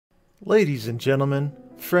Ladies and gentlemen,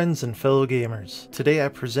 friends and fellow gamers, today I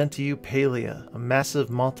present to you Palia, a massive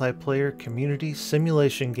multiplayer community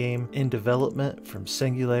simulation game in development from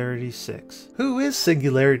Singularity 6. Who is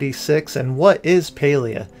Singularity 6 and what is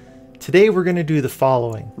Palia? Today we're going to do the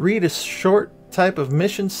following. Read a short type of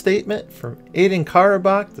mission statement from Aiden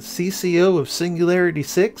Karabach, the CCO of Singularity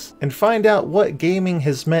 6, and find out what gaming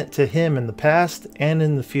has meant to him in the past and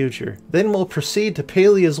in the future. Then we'll proceed to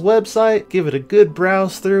Palia's website, give it a good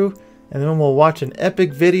browse through, and then we'll watch an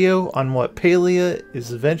epic video on what Palia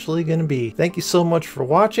is eventually going to be. Thank you so much for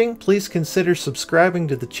watching. Please consider subscribing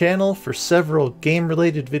to the channel for several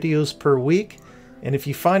game-related videos per week. And if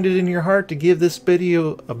you find it in your heart to give this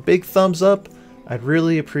video a big thumbs up, I'd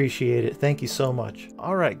really appreciate it. Thank you so much.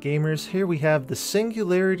 Alright gamers, here we have the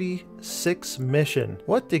Singularity 6 mission.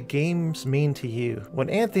 What do games mean to you? When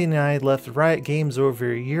Anthony and I left Riot Games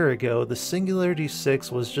over a year ago, the Singularity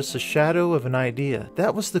 6 was just a shadow of an idea.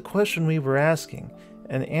 That was the question we were asking.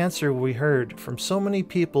 An answer we heard from so many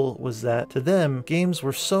people was that, to them, games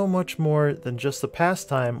were so much more than just a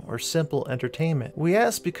pastime or simple entertainment. We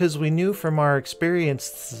asked because we knew from our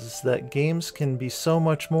experiences that games can be so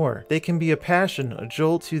much more. They can be a passion, a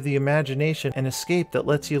jolt to the imagination, an escape that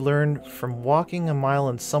lets you learn from walking a mile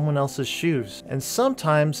in someone else's shoes. And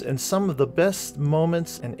sometimes, in some of the best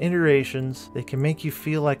moments and iterations, they can make you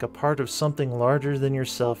feel like a part of something larger than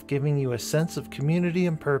yourself, giving you a sense of community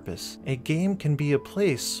and purpose. A game can be a place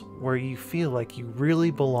where you feel like you really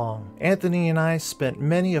belong. Anthony and I spent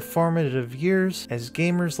many formative years as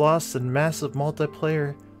gamers lost in massive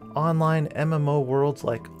multiplayer online MMO worlds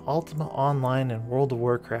like Ultima Online and World of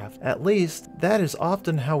Warcraft. At least, that is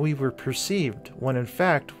often how we were perceived, when in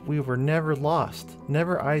fact we were never lost,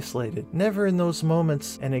 never isolated, never in those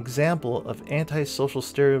moments an example of antisocial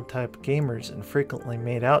stereotype gamers infrequently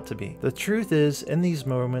made out to be. The truth is, in these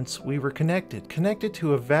moments we were connected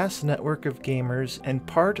to a vast network of gamers and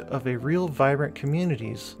part of a real vibrant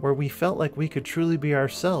communities where we felt like we could truly be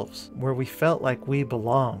ourselves, where we felt like we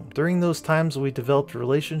belonged. During those times we developed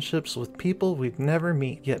relationships with people we'd never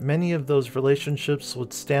meet, yet many of those relationships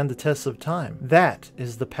would stand the test of time. That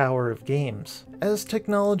is the power of games. As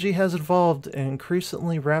technology has evolved at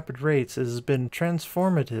increasingly rapid rates, it has been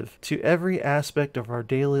transformative to every aspect of our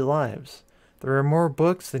daily lives. There are more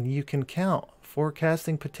books than you can count,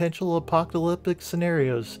 forecasting potential apocalyptic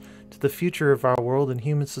scenarios to the future of our world and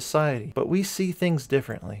human society. But we see things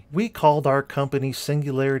differently. We called our company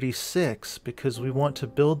Singularity 6 because we want to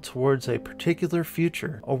build towards a particular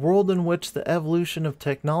future, a world in which the evolution of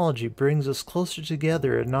technology brings us closer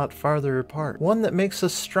together and not farther apart, one that makes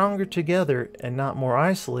us stronger together and not more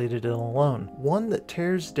isolated and alone, one that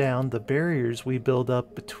tears down the barriers we build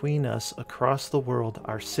up between us across the world,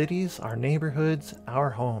 our cities, our neighborhoods,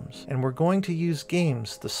 our homes. And we're going to use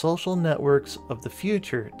games, the social networks of the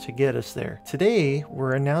future, to get us there. Today,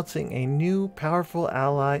 we're announcing a new powerful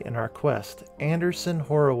ally in our quest. Andreessen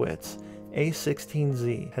Horowitz,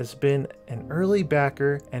 A16Z, has been an early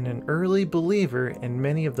backer and an early believer in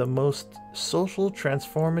many of the most social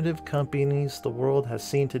transformative companies the world has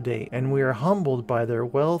seen to date, and we are humbled by their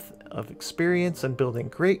wealth of experience in building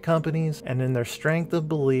great companies and in their strength of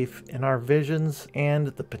belief in our visions and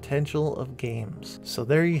the potential of games. So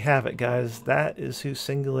there you have it, guys. That is who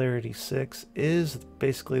Singularity 6 is,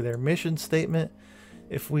 basically their mission statement.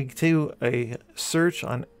 If we do a search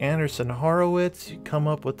on Andreessen Horowitz, you come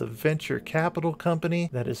up with a venture capital company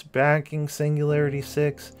that is backing Singularity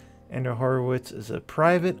 6. Andreessen Horowitz is a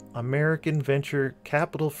private American venture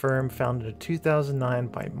capital firm founded in 2009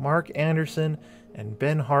 by Mark Andreessen and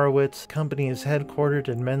Ben Horowitz. The company is headquartered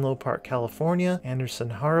in Menlo Park, California.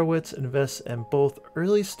 Andreessen Horowitz invests in both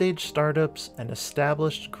early-stage startups and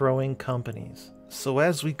established growing companies. So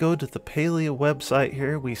as we go to the Palia website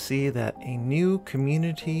here, we see that a new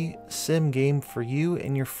community sim game for you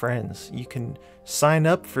and your friends. You can sign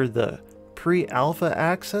up for the pre-alpha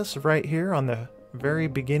access right here on the very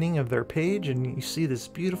beginning of their page, and you see this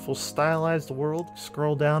beautiful stylized world.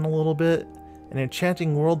 Scroll down a little bit. An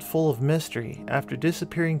enchanting world full of mystery. After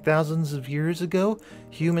disappearing thousands of years ago,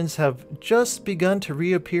 humans have just begun to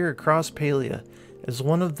reappear across Palia. As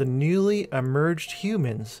one of the newly emerged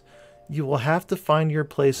humans, you will have to find your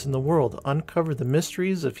place in the world, uncover the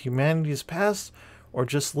mysteries of humanity's past, or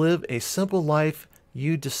just live a simple life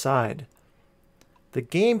you decide. The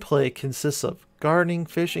gameplay consists of gardening,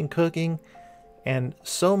 fishing, cooking, and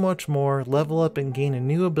so much more. Level up and gain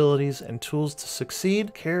new abilities and tools to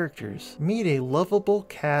succeed. Characters. Meet a lovable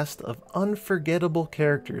cast of unforgettable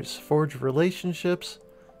characters. Forge relationships,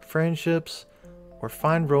 friendships, or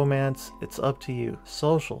find romance, it's up to you.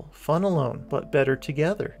 Social, fun alone, but better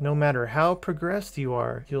together. No matter how progressed you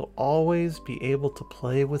are, you'll always be able to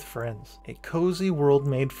play with friends. A cozy world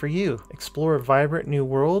made for you. Explore a vibrant new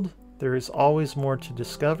world. There is always more to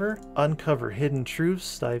discover, uncover hidden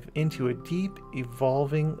truths, dive into a deep,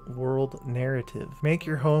 evolving world narrative. Make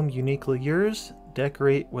your home uniquely yours,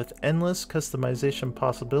 decorate with endless customization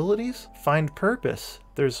possibilities, find purpose.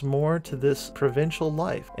 There's more to this provincial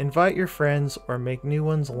life. Invite your friends or make new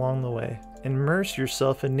ones along the way. Immerse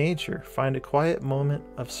yourself in nature, find a quiet moment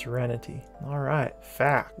of serenity. Alright,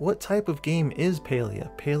 fact. What type of game is Palia?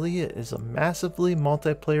 Palia is a massively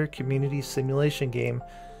multiplayer community simulation game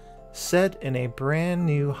set in a brand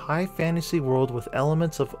new high fantasy world with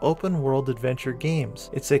elements of open world adventure games.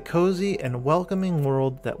 It's a cozy and welcoming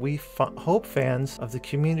world that we hope fans of the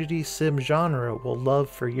community sim genre will love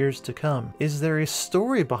for years to come. Is there a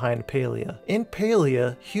story behind Palia? In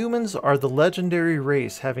Palia, humans are the legendary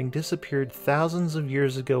race, having disappeared thousands of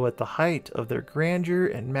years ago at the height of their grandeur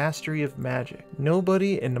and mastery of magic.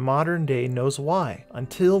 Nobody in the modern day knows why,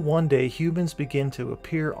 until one day humans begin to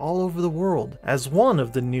appear all over the world. As one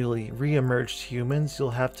of the newly re-emerged humans,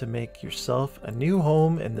 you'll have to make yourself a new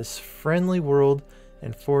home in this friendly world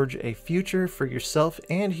and forge a future for yourself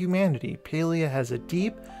and humanity. Palia has a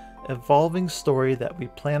deep, evolving story that we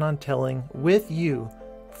plan on telling with you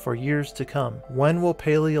for years to come. When will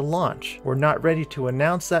Palia launch? We're not ready to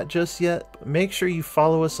announce that just yet, but make sure you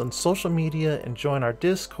follow us on social media and join our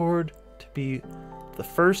Discord to be the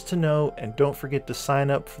first to know, and don't forget to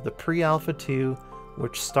sign up for the Pre-Alpha 2,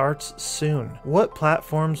 which starts soon. What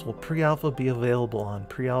platforms will Pre-Alpha be available on?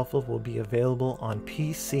 Pre-Alpha will be available on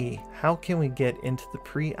PC. How can we get into the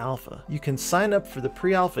Pre-Alpha? You can sign up for the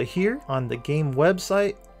Pre-Alpha here on the game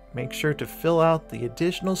website. Make sure to fill out the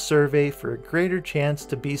additional survey for a greater chance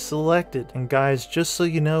to be selected. And guys, just so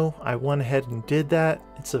you know, I went ahead and did that.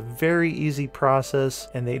 It's a very easy process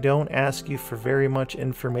and they don't ask you for very much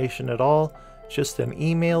information at all. Just an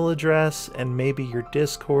email address and maybe your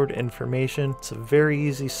Discord information. It's a very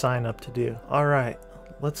easy sign up to do. Alright,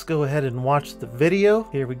 let's go ahead and watch the video.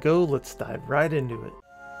 Here we go, let's dive right into it.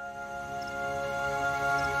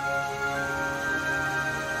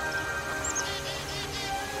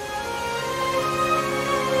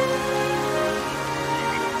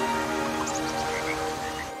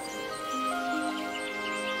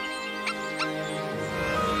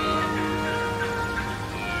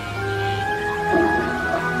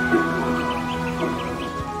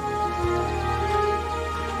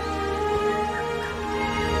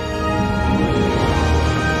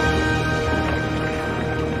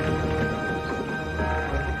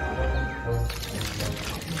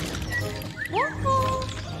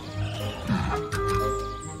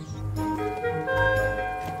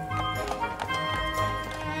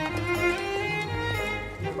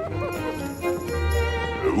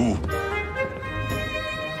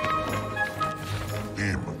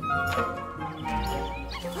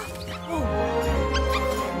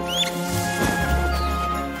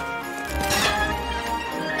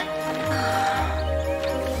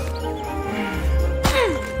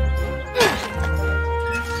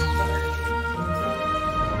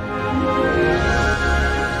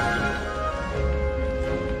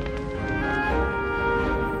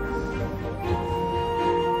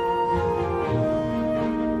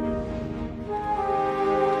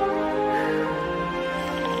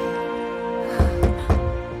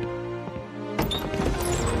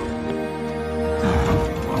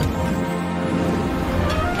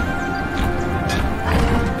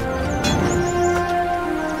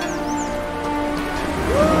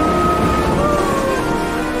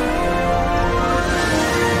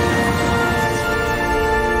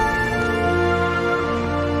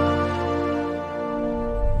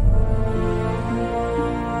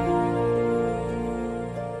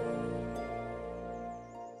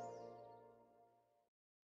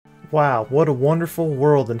 Wow, what a wonderful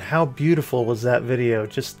world, and how beautiful was that video.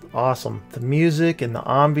 Just awesome. The music and the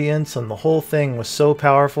ambience and the whole thing was so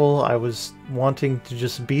powerful. I was wanting to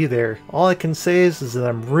just be there. All I can say is that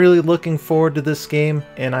I'm really looking forward to this game,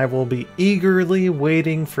 and I will be eagerly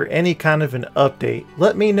waiting for any kind of an update.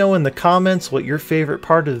 Let me know in the comments what your favorite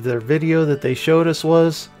part of their video that they showed us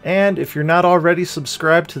was. And if you're not already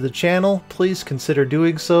subscribed to the channel, please consider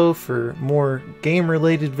doing so for more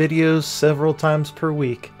game-related videos several times per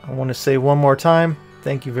week. I want to say one more time,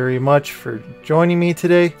 thank you very much for joining me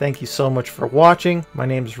today. Thank you so much for watching. My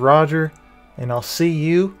name is Roger, and I'll see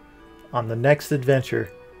you on the next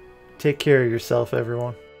adventure. Take care of yourself,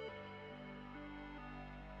 everyone.